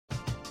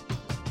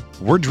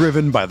We're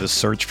driven by the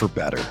search for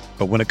better.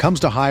 But when it comes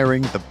to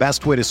hiring, the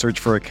best way to search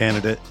for a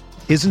candidate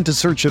isn't to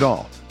search at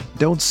all.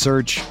 Don't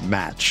search,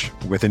 match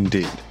with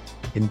Indeed.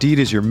 Indeed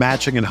is your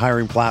matching and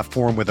hiring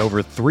platform with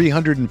over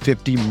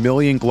 350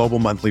 million global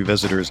monthly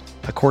visitors,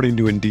 according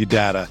to Indeed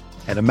data,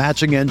 and a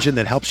matching engine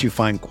that helps you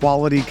find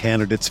quality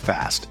candidates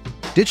fast.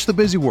 Ditch the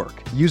busy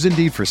work. Use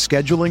Indeed for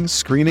scheduling,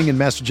 screening, and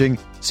messaging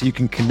so you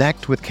can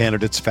connect with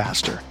candidates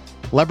faster.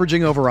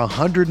 Leveraging over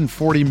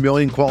 140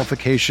 million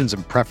qualifications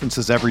and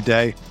preferences every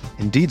day,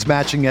 Indeed's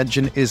matching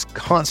engine is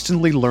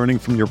constantly learning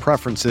from your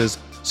preferences,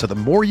 so the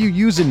more you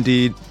use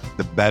Indeed,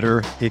 the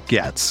better it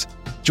gets.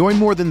 Join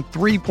more than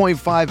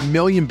 3.5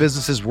 million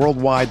businesses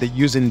worldwide that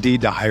use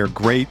Indeed to hire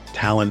great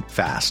talent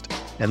fast.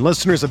 And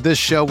listeners of this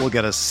show will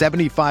get a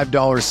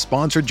 $75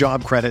 sponsored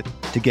job credit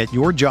to get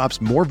your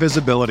jobs more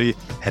visibility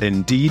at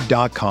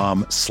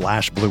Indeed.com/Blue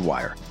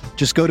Wire.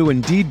 Just go to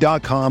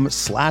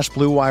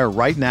Indeed.com/Blue Wire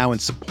right now and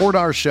support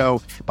our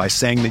show by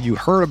saying that you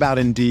heard about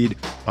Indeed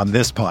on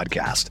this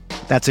podcast.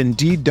 That's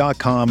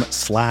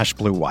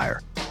Indeed.com/Blue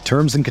Wire.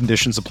 Terms and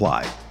conditions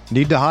apply.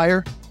 Need to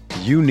hire?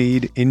 You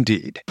need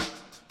Indeed.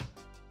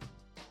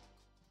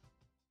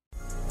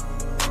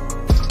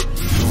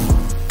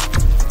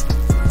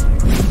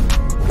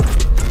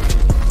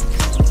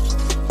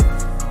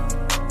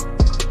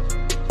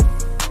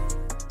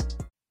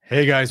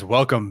 Hey guys,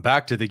 welcome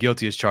back to the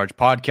Guilty as Charged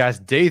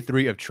podcast. Day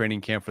 3 of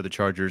training camp for the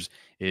Chargers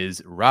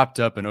is wrapped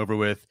up and over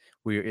with.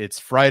 It's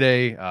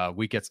Friday.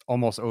 Week gets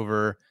almost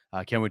over.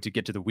 Can't wait to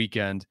get to the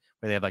weekend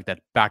where they have like that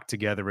back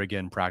together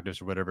again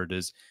practice or whatever it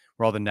is,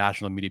 where all the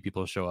national media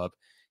people show up.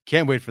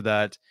 Can't wait for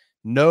that.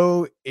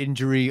 No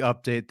injury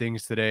update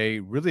things today.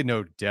 Really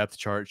no depth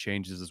chart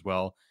changes as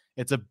well.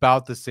 It's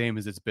about the same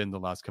as it's been the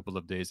last couple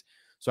of days.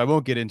 So I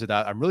won't get into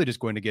that. I'm really just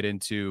going to get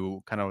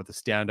into kind of the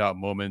standout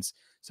moments,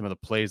 some of the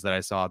plays that I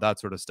saw, that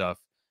sort of stuff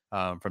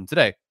from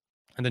today.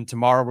 And then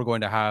tomorrow we're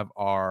going to have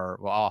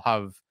I'll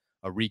have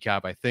a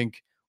recap, I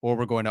think, or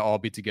we're going to all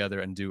be together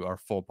and do our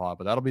full pod,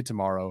 but that'll be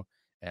tomorrow.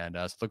 And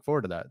so look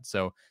forward to that.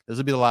 So this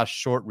will be the last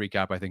short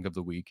recap, I think, of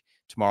the week.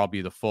 Tomorrow will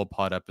be the full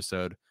pod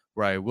episode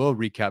where I will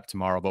recap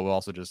tomorrow, but we'll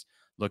also just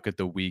look at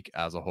the week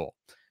as a whole.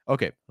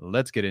 Okay,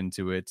 let's get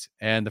into it.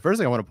 And the first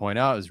thing I want to point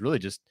out is really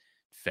just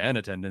fan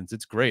attendance.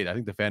 It's great. I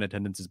think the fan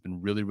attendance has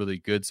been really, really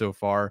good so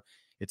far.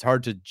 It's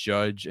hard to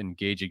judge and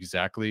gauge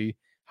exactly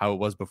how it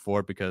was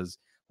before because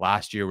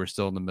last year we're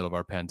still in the middle of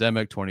our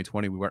pandemic.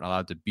 2020, we weren't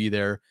allowed to be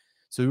there.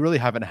 So we really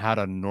haven't had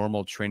a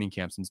normal training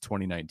camp since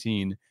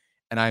 2019.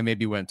 And I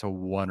maybe went to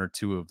 1 or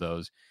 2 of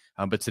those.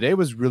 But today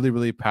was really,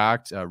 really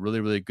packed. A really,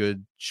 really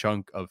good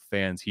chunk of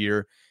fans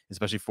here,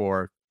 especially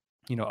for,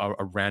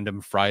 a random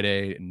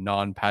Friday,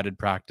 non-padded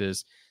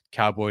practice.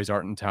 Cowboys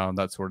aren't in town,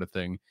 that sort of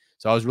thing.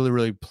 So I was really,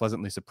 really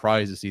pleasantly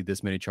surprised to see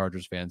this many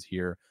Chargers fans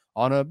here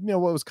on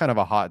what was kind of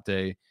a hot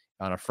day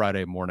on a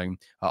Friday morning.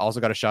 I also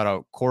got to shout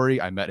out Corey.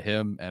 I met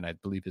him and I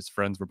believe his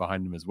friends were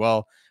behind him as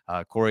well.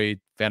 Corey,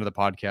 fan of the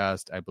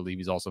podcast. I believe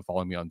he's also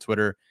following me on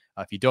Twitter.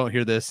 If you don't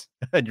hear this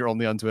and you're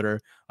only on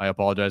Twitter, I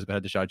apologize, but I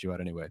had to shout you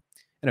out anyway.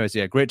 Anyways,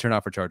 yeah, great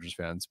turnout for Chargers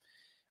fans.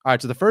 All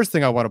right, so the first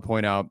thing I want to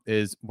point out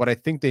is what I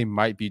think they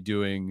might be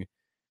doing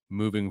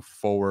moving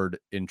forward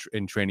in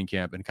training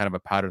camp and kind of a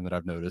pattern that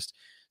I've noticed.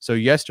 So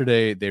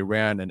yesterday they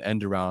ran an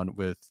end around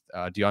with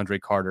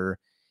DeAndre Carter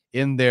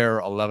in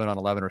their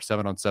 11-on-11 or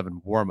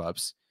 7-on-7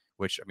 warmups,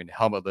 which,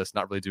 helmetless,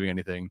 not really doing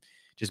anything,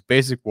 just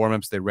basic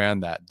warmups. They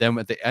ran that. Then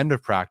at the end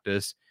of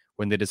practice,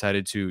 when they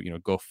decided to,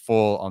 go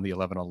full on the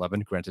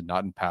 11-on-11, granted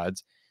not in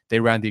pads, they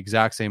ran the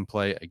exact same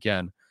play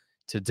again.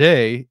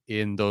 Today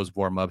in those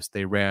warmups,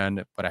 they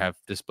ran what I have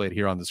displayed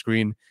here on the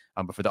screen,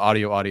 but for the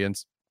audio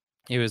audience,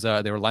 it was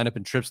they were lined up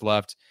in trips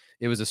left.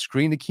 It was a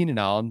screen to Keenan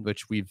Allen,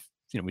 which we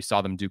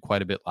saw them do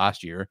quite a bit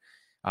last year.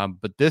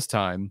 But this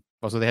time,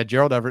 also they had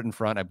Gerald Everett in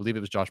front. I believe it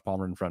was Josh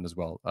Palmer in front as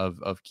well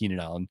of Keenan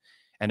Allen,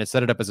 and it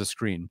set it up as a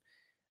screen.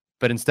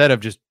 But instead of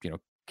just,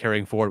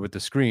 carrying forward with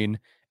the screen,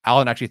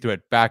 Allen actually threw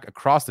it back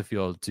across the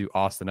field to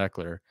Austin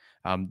Eckler.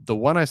 The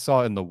one I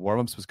saw in the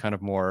warmups was kind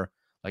of more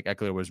like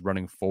Eckler was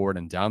running forward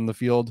and down the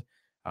field.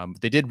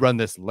 They did run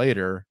this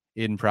later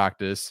in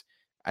practice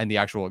and the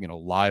actual,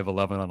 live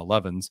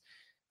 11-on-11s.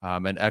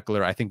 And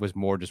Eckler, I think, was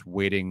more just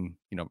waiting,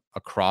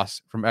 across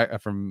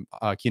from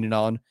Keenan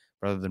Allen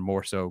rather than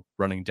more so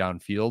running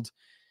downfield.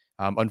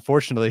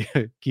 Unfortunately,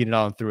 Keenan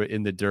Allen threw it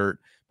in the dirt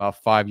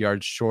about 5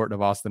 yards short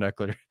of Austin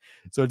Eckler.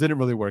 So it didn't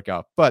really work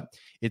out. But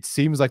it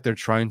seems like they're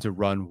trying to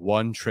run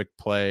one trick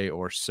play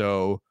or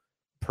so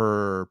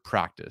per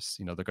practice.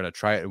 They're going to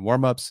try it in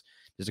warmups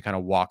just to kind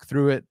of walk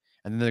through it.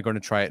 And then they're going to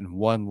try it in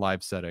one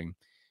live setting.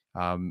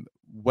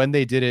 When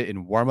they did it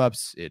in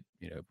warmups, it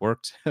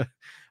worked.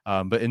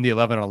 But in the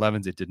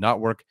 11-on-11s, it did not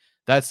work.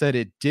 That said,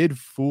 it did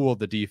fool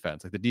the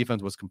defense. Like the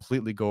defense was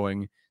completely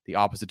going the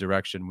opposite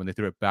direction when they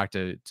threw it back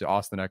to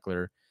Austin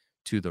Eckler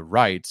to the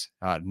right.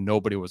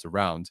 Nobody was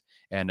around.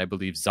 And I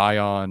believe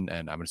Zion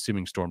and I'm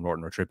assuming Storm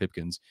Norton or Trey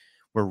Pipkins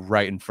were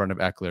right in front of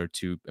Eckler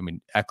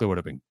Eckler would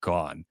have been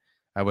gone.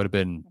 I would have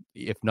been,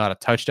 if not a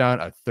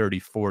touchdown, a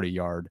 30-40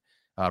 yard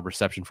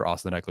reception for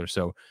Austin Eckler.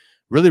 So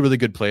Really, really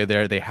good play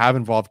there. They have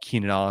involved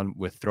Keenan Allen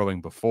with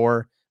throwing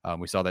before.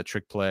 We saw that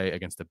trick play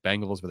against the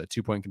Bengals with a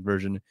 2-point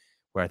conversion,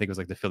 where I think it was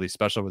like the Philly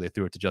special where they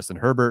threw it to Justin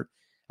Herbert.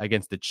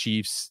 Against the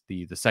Chiefs,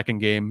 the second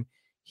game,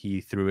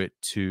 he threw it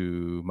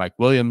to Mike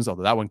Williams,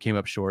 although that one came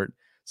up short.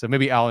 So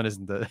maybe Allen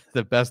isn't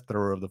the best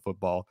thrower of the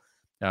football,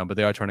 but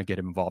they are trying to get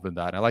him involved in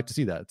that. And I like to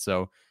see that.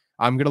 So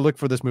I'm going to look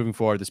for this moving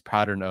forward, this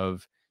pattern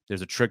of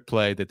there's a trick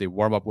play that they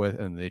warm up with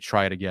and they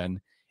try it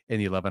again in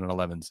the 11 and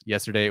 11s.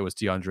 Yesterday, it was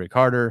DeAndre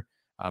Carter,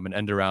 an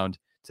end around.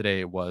 Today,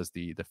 it was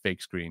the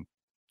fake screen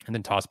and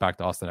then toss back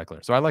to Austin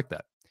Eckler. So I like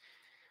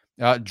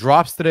that.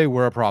 Drops today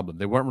were a problem.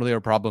 They weren't really a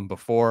problem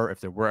before.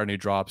 If there were any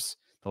drops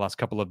the last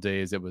couple of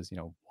days, it was,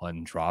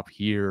 one drop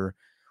here,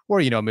 or,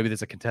 maybe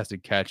there's a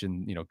contested catch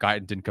and,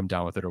 Guyton didn't come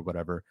down with it or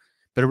whatever,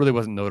 but it really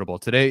wasn't notable.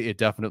 Today, it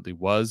definitely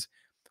was.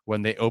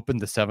 When they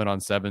opened the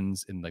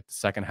 7-on-7s in like the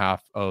second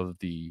half of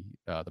the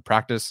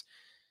practice,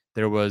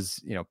 there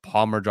was,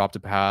 Palmer dropped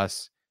a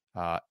pass,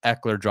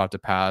 Eckler dropped a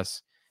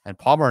pass, and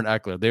Palmer and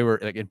Eckler, they were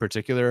like in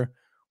particular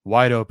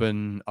wide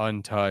open,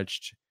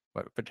 untouched,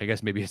 which I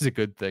guess maybe is a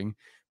good thing,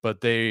 but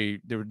they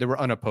were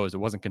unopposed. It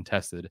wasn't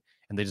contested,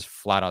 and they just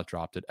flat out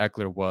dropped it.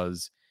 Eckler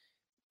was,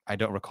 I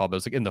don't recall, but it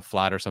was like in the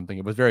flat or something.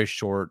 It was very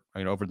short,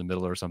 over the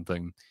middle or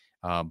something.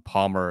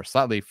 Palmer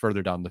slightly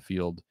further down the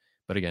field,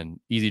 but again,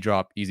 easy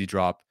drop.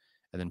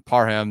 And then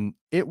Parham,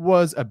 it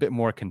was a bit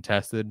more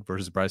contested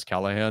versus Bryce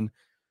Callahan,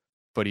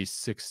 but he's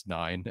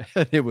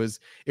 6'9". It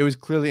was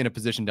clearly in a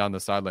position down the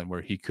sideline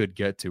where he could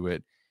get to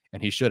it,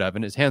 and he should have,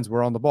 and his hands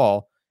were on the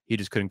ball. He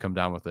just couldn't come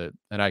down with it.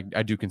 And I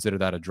do consider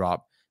that a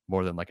drop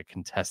more than like a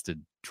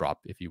contested drop,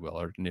 if you will,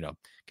 or,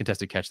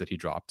 contested catch that he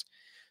dropped.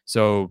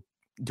 So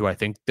do I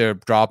think their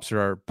drops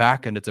are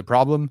back and it's a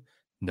problem?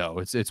 No,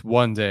 it's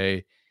one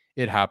day,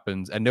 it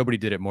happens, and nobody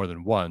did it more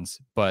than once.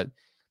 But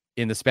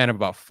in the span of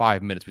about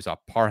 5 minutes, we saw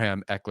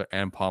Parham, Eckler,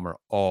 and Palmer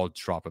all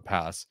drop a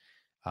pass,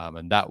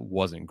 and that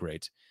wasn't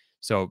great.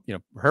 So,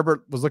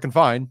 Herbert was looking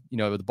fine.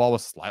 The ball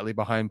was slightly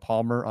behind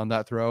Palmer on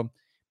that throw,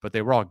 but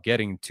they were all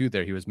getting to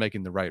there. He was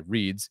making the right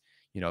reads.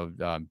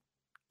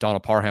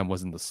 Donald Parham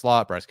was in the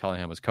slot. Bryce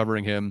Callahan was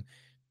covering him.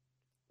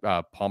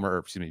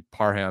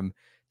 Parham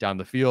down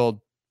the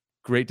field.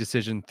 Great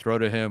decision. Throw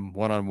to him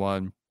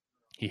one-on-one.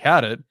 He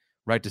had it.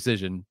 Right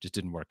decision. Just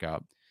didn't work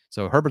out.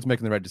 So Herbert's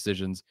making the right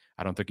decisions.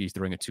 I don't think he's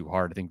throwing it too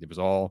hard. I think it was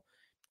all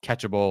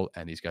catchable,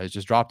 and these guys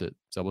just dropped it.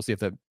 So we'll see if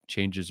that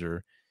changes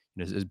or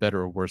is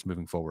better or worse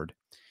moving forward.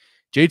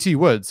 JT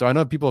Woods. So I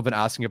know people have been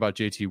asking about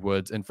JT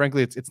Woods, and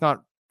frankly, it's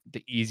not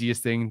the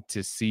easiest thing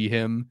to see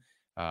him.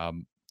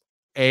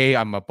 A,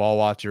 I'm a ball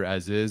watcher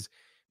as is.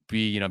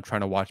 B, I'm trying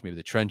to watch maybe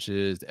the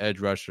trenches, the edge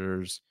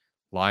rushers,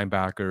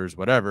 linebackers,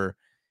 whatever.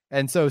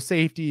 And so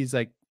safeties,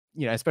 like,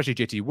 especially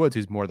JT Woods,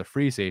 who's more the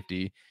free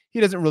safety, he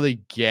doesn't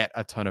really get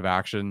a ton of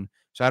action.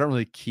 So I don't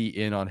really key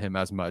in on him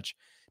as much.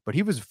 But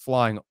he was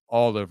flying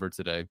all over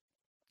today.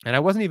 And I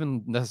wasn't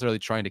even necessarily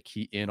trying to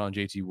key in on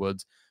JT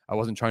Woods. I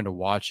wasn't trying to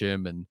watch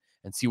him and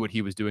see what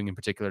he was doing in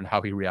particular and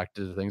how he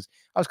reacted to things.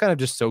 I was kind of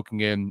just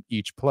soaking in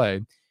each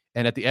play.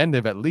 And at the end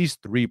of at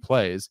least 3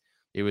 plays,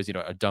 it was,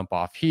 a dump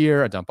off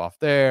here, a dump off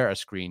there, a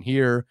screen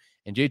here.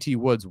 And JT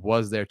Woods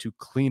was there to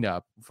clean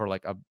up for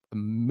like a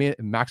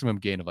maximum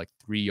gain of like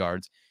 3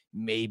 yards,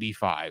 maybe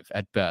 5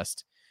 at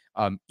best,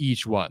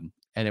 each one.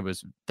 And it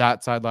was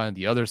that sideline,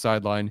 the other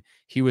sideline.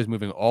 He was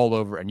moving all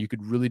over, and you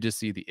could really just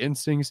see the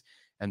instincts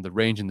and the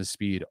range and the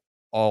speed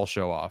all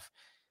show off.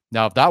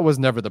 Now, if that was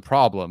never the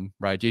problem,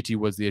 right? JT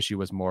Woods, the issue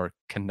was more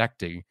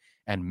connecting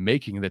and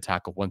making the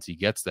tackle once he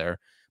gets there.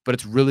 But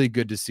it's really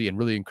good to see and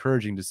really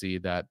encouraging to see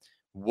that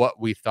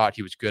what we thought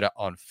he was good at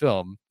on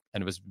film,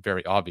 and it was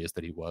very obvious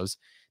that he was,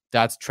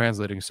 that's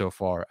translating so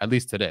far, at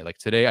least today. Like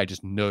today, I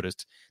just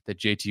noticed that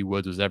JT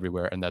Woods was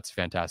everywhere, and that's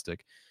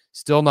fantastic.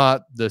 Still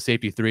not the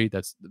safety 3.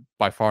 That's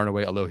by far and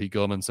away Alohi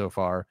Gilman so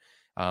far.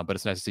 But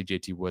it's nice to see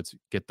JT Woods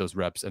get those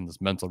reps and those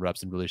mental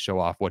reps and really show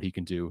off what he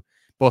can do,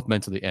 both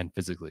mentally and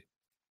physically.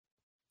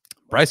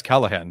 Bryce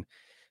Callahan,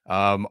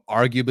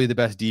 arguably the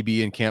best DB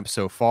in camp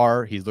so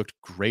far. He's looked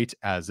great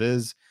as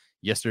is.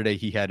 Yesterday,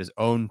 he had his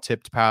own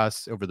tipped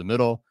pass over the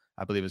middle.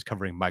 I believe it was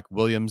covering Mike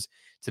Williams.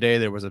 Today,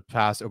 there was a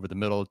pass over the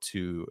middle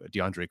to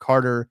DeAndre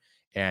Carter,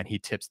 and he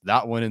tips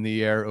that one in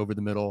the air over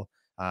the middle.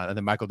 And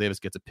then Michael Davis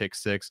gets a pick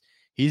 6.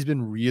 He's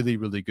been really,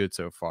 really good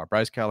so far.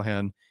 Bryce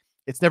Callahan,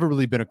 it's never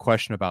really been a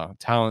question about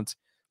talent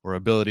or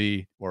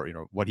ability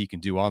or what he can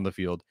do on the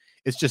field.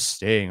 It's just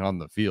staying on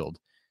the field.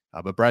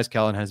 But Bryce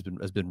Callahan has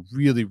been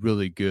really,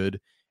 really good.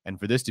 And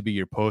for this to be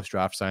your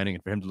post-draft signing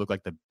and for him to look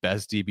like the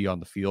best DB on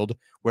the field,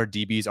 where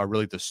DBs are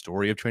really the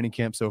story of training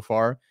camp so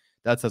far,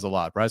 that says a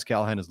lot. Bryce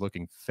Callahan is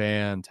looking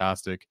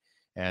fantastic.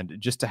 And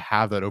just to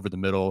have that over the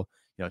middle,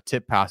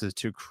 tip passes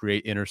to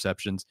create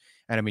interceptions.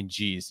 And I mean,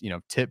 geez,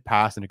 tip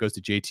pass and it goes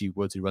to JT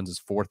Woods, who runs his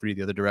 4-3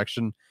 the other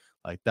direction.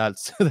 Like that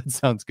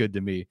sounds good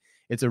to me.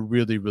 It's a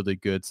really, really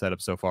good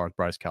setup so far with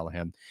Bryce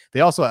Callahan. They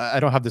also, I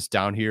don't have this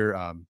down here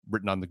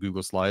written on the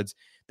Google slides.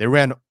 They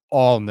ran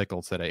all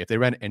nickel today. If they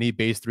ran any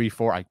base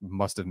 3-4, I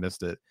must have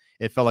missed it.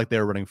 It felt like they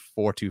were running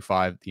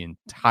 4-2-5 the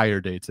entire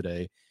day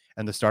today.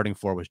 And the starting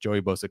four was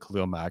Joey Bosa,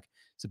 Khalil Mack,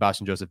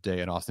 Sebastian Joseph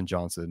Day, and Austin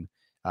Johnson.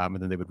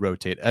 And then they would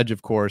rotate edge,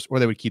 of course, or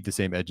they would keep the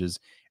same edges.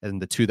 And then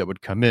the two that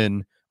would come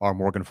in are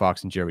Morgan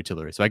Fox and Jerry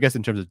Tillery. So I guess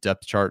in terms of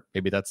depth chart,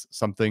 maybe that's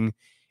something.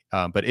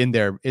 But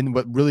in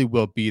what really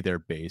will be their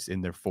base,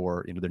 in their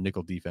their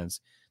nickel defense,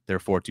 their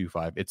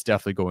 4-2-5, it's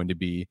definitely going to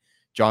be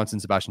Johnson,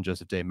 Sebastian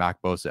Joseph Day,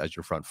 Mac Bosa as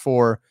your front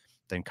four,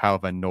 then Kyle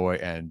Van Noy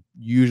and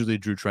usually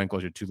Drew Tranquil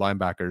as your two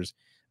linebackers.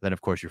 Then,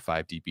 of course, your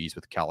 5 DBs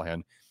with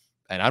Callahan.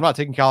 And I'm not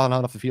taking Callahan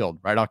off the field.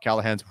 Right now,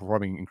 Callahan's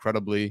performing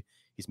incredibly.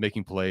 He's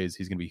making plays.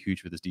 He's going to be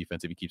huge for this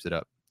defense if he keeps it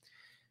up.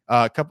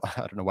 I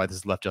don't know why this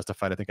is left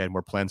justified. I think I had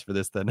more plans for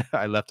this than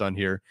I left on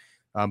here.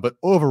 But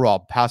overall,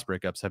 pass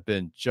breakups have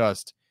been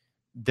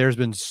there's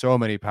been so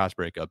many pass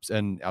breakups.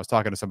 And I was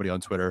talking to somebody on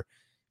Twitter.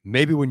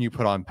 Maybe when you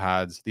put on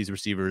pads, these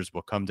receivers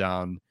will come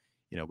down,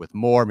 with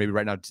more. Maybe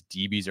right now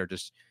DBs are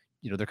just,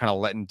 they're kind of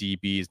letting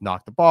DBs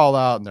knock the ball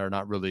out and they're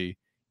not really,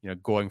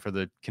 going for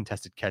the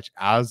contested catch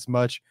as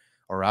much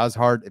or as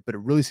hard. But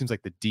it really seems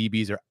like the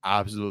DBs are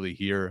absolutely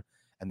here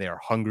and they are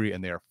hungry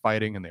and they are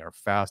fighting and they are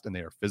fast and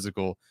they are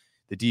physical.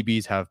 The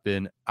DBs have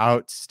been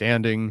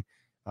outstanding.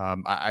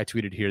 I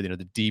tweeted here, the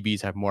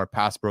DBs have more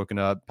passes broken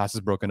up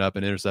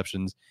and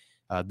interceptions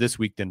this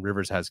week than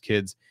Rivers has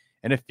kids.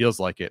 And it feels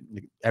like it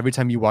every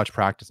time you watch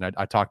practice. And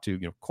I talked to,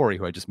 Corey,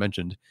 who I just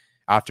mentioned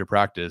after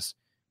practice,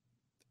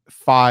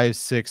 5,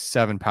 6,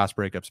 7 pass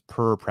breakups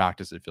per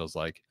practice. It feels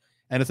like,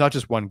 and it's not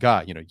just one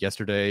guy.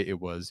 Yesterday it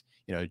was,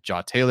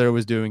 Jaw Taylor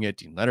was doing it.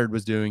 Dean Leonard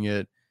was doing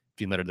it.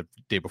 Dean Leonard the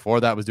day before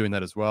that was doing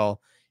that as well.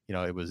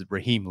 It was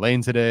Raheem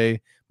Lane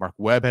today. Mark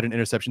Webb had an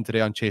interception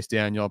today on Chase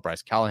Daniel.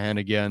 Bryce Callahan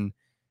again.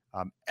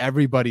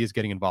 Everybody is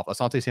getting involved.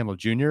 Asante Samuel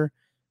Jr.,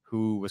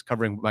 who was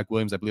covering Mike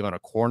Williams, I believe, on a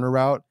corner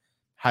route,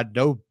 had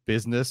no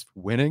business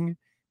winning,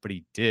 but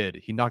he did.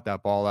 He knocked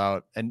that ball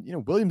out. And,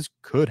 Williams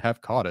could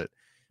have caught it,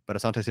 but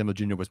Asante Samuel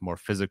Jr. was more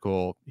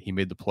physical. He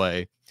made the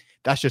play.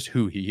 That's just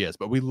who he is.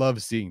 But we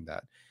love seeing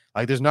that.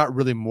 Like, there's not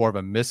really more of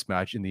a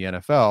mismatch in the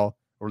NFL,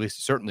 or at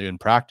least certainly in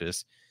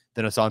practice,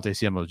 than Asante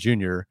Samuel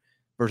Jr.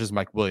 versus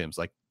Mike Williams.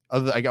 Like,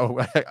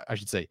 I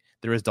should say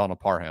there is Donald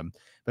Parham,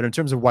 but in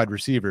terms of wide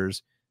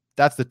receivers,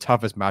 that's the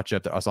toughest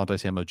matchup that Asante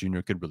Samuel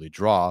Jr. could really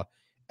draw.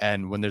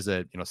 And when there's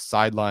a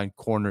sideline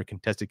corner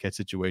contested catch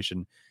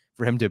situation,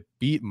 for him to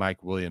beat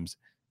Mike Williams,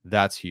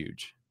 that's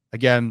huge.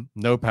 Again,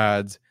 no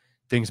pads,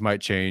 things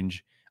might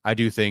change. I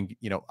do think,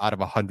 out of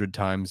 100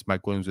 times,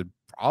 Mike Williams would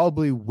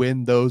probably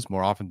win those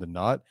more often than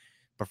not.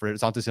 But for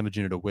Asante Samuel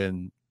Jr. to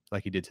win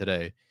like he did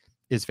today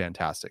is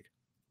fantastic.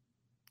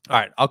 All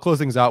right, I'll close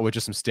things out with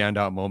just some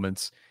standout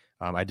moments.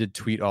 I did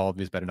tweet all of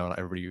these, but I know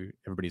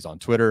everybody's on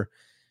Twitter.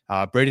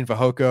 Braden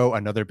Fajoko,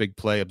 another big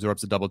play,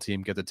 absorbs a double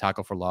team, gets a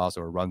tackle for loss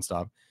or a run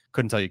stop.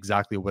 Couldn't tell you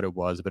exactly what it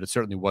was, but it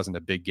certainly wasn't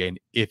a big gain,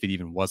 if it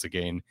even was a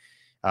gain.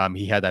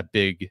 He had that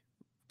big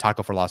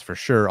tackle for loss for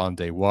sure on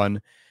day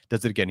one.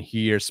 Does it again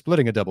here,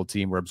 splitting a double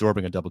team, or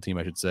absorbing a double team,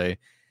 I should say.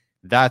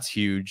 That's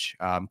huge.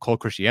 Cole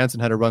Christiansen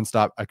had a run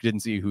stop. I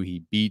didn't see who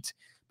he beat,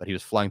 but he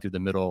was flying through the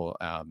middle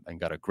and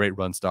got a great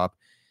run stop.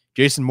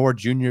 Jason Moore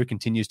Jr.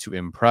 continues to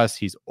impress.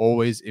 He's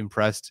always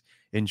impressed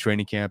in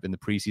training camp, in the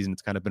preseason.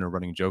 It's kind of been a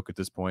running joke at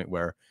this point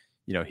where,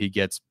 he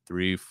gets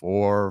 3,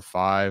 4,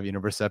 5,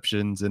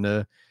 receptions in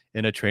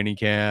a training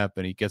camp,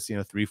 and he gets,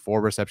 3,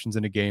 4 receptions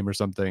in a game or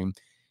something.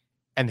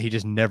 And he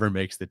just never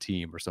makes the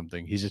team or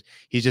something. He's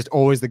just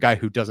always the guy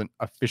who doesn't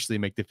officially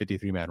make the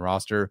 53-man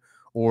roster,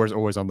 or is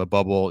always on the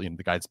bubble, the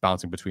guy that's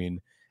bouncing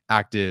between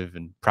active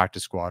and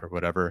practice squad or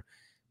whatever.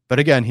 But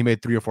again, he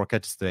made 3 or 4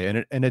 catches today.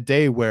 And in a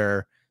day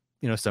where,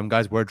 some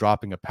guys were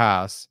dropping a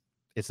pass,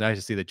 it's nice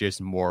to see that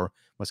Jason Moore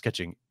was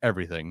catching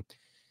everything.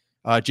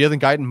 Jalen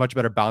Guyton, much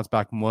better bounce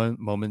back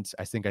moments.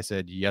 I think I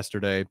said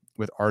yesterday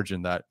with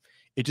Arjun that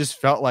it just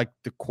felt like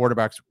the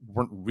quarterbacks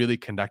weren't really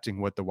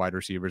connecting with the wide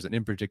receivers, and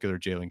in particular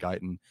Jalen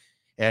Guyton.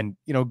 And,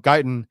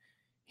 Guyton,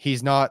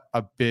 he's not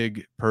a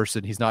big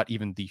person. He's not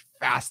even the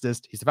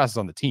fastest. He's the fastest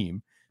on the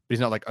team, but he's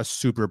not like a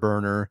super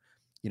burner.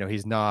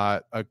 He's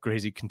not a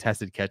crazy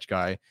contested catch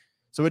guy.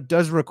 So he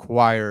does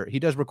require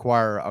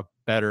a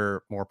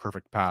better, more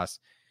perfect pass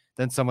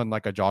than someone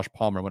like a Josh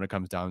Palmer when it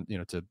comes down,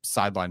 to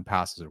sideline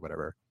passes or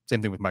whatever.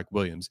 Same thing with Mike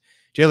Williams.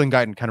 Jalen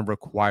Guyton kind of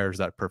requires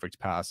that perfect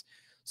pass.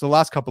 So the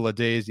last couple of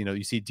days,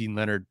 you see Dean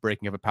Leonard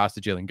breaking up a pass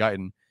to Jalen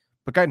Guyton,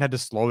 but Guyton had to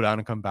slow down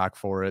and come back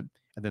for it.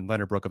 And then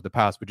Leonard broke up the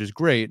pass, which is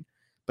great,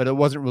 but it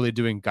wasn't really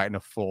doing Guyton a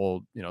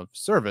full,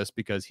 service,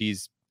 because he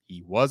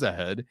was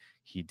ahead.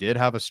 He did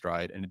have a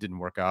stride and it didn't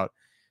work out.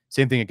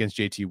 Same thing against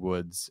JT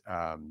Woods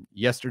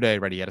yesterday,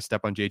 right? He had a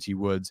step on JT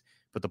Woods,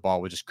 but the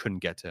ball just couldn't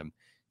get to him.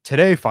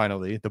 Today,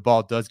 finally, the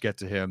ball does get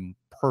to him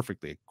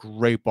perfectly.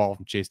 Great ball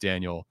from Chase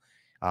Daniel.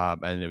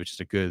 And it was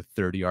just a good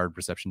 30-yard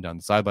reception down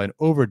the sideline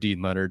over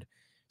Dean Leonard.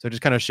 So it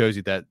just kind of shows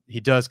you that he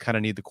does kind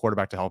of need the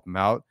quarterback to help him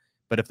out.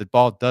 But if the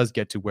ball does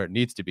get to where it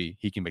needs to be,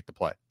 he can make the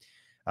play.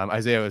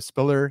 Isaiah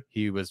Spiller,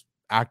 he was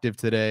active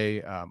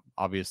today.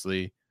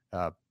 Obviously,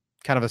 kind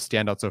of a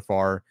standout so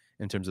far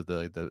in terms of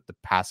the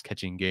pass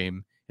catching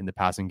game, in the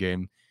passing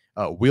game.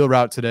 Wheel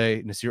route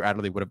today, Nasir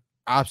Adderley would have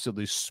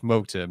absolutely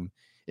smoked him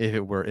if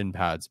it were in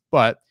pads,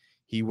 but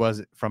he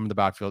was from the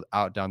backfield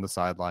out down the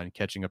sideline,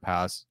 catching a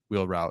pass,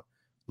 wheel route.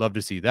 Love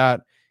to see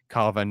that.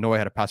 Kyle Van Noy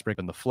had a pass break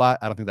on the flat.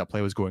 I don't think that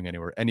play was going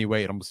anywhere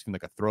anyway. It almost seemed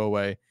like a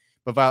throwaway.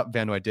 But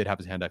Van Noy did have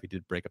his hand up. He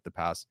did break up the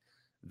pass.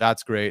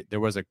 That's great. There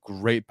was a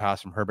great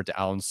pass from Herbert to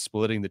Allen,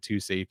 splitting the two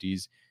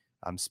safeties.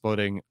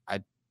 Splitting.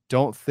 I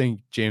don't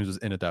think James was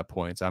in at that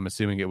point, so I'm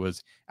assuming it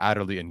was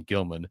Adderley and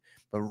Gilman.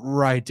 But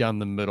right down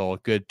the middle, a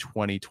good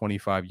 20,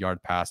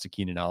 25-yard pass to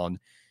Keenan Allen.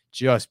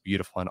 Just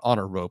beautiful and on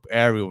a rope.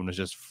 Everyone was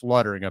just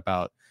fluttering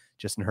about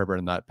Justin Herbert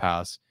in that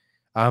pass.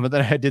 But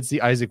then I did see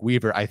Isaac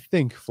Weaver, I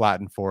think,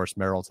 flatten Forrest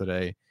Merrill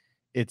today.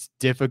 It's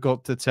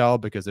difficult to tell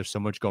because there's so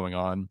much going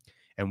on.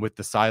 And with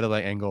the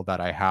sideline angle that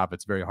I have,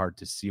 it's very hard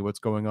to see what's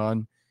going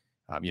on.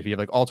 If you have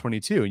like all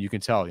 22, you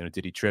can tell,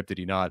 did he trip? Did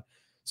he not?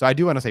 So I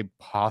do want to say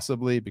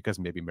possibly because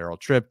maybe Merrill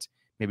tripped,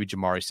 maybe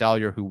Jamari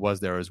Salyer, who was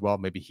there as well.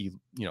 Maybe he,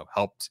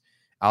 helped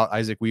out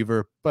Isaac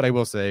Weaver. But I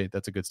will say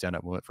that's a good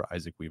stand-up moment for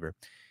Isaac Weaver.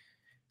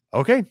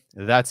 Okay,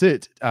 that's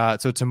it.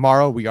 So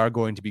tomorrow we are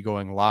going to be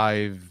going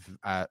live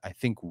at, I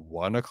think,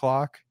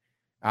 1:00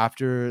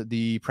 after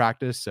the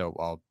practice. So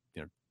I'll,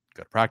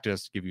 go to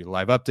practice, give you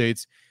live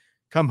updates,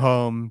 come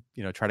home,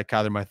 try to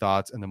gather my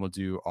thoughts, and then we'll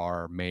do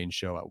our main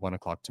show at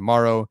 1:00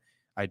 tomorrow.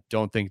 I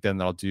don't think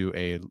then I'll do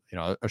a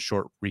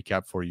short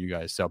recap for you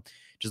guys. So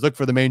just look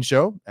for the main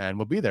show and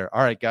we'll be there.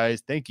 All right,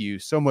 guys, thank you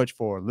so much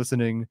for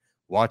listening,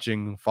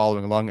 watching,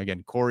 following along.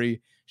 Again,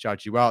 Corey,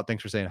 shout you out.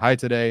 Thanks for saying hi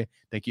today.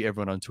 Thank you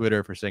everyone on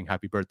Twitter for saying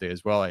happy birthday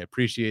as well. I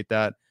appreciate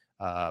that.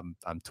 I'm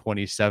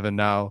 27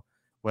 now,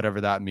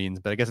 whatever that means,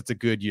 but I guess it's a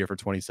good year for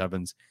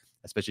 27s,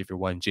 especially if you're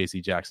one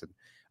JC Jackson.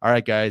 All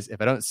right, guys, if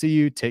I don't see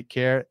you, take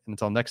care. And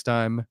until next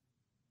time,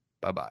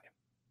 bye-bye.